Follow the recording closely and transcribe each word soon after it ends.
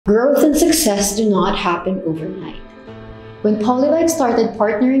Growth and success do not happen overnight. When POLYLITE started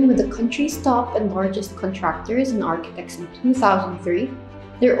partnering with the country's top and largest contractors and architects in 2003,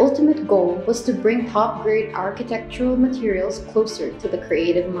 their ultimate goal was to bring top-grade architectural materials closer to the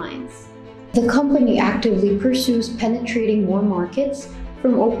creative minds. The company actively pursues penetrating more markets,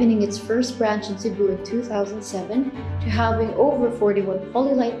 from opening its first branch in Cebu in 2007 to having over 41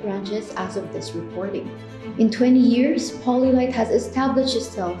 POLYLITE branches as of this reporting. In 20 years, POLYLITE has established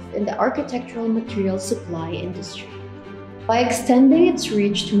itself in the architectural materials supply industry. By extending its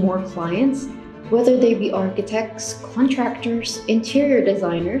reach to more clients, whether they be architects, contractors, interior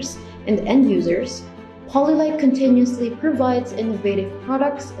designers, and end users, POLYLITE continuously provides innovative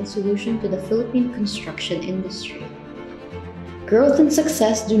products and solutions to the Philippine construction industry. Growth and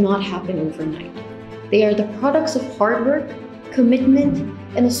success do not happen overnight. They are the products of hard work, commitment,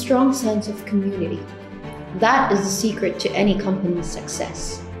 and a strong sense of community. That is the secret to any company's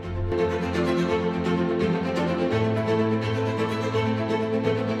success.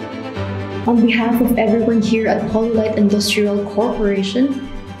 On behalf of everyone here at POLYLITE Industrial Corporation,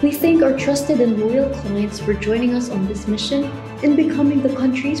 we thank our trusted and loyal clients for joining us on this mission and becoming the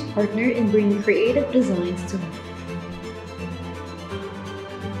country's partner in bringing creative designs to life.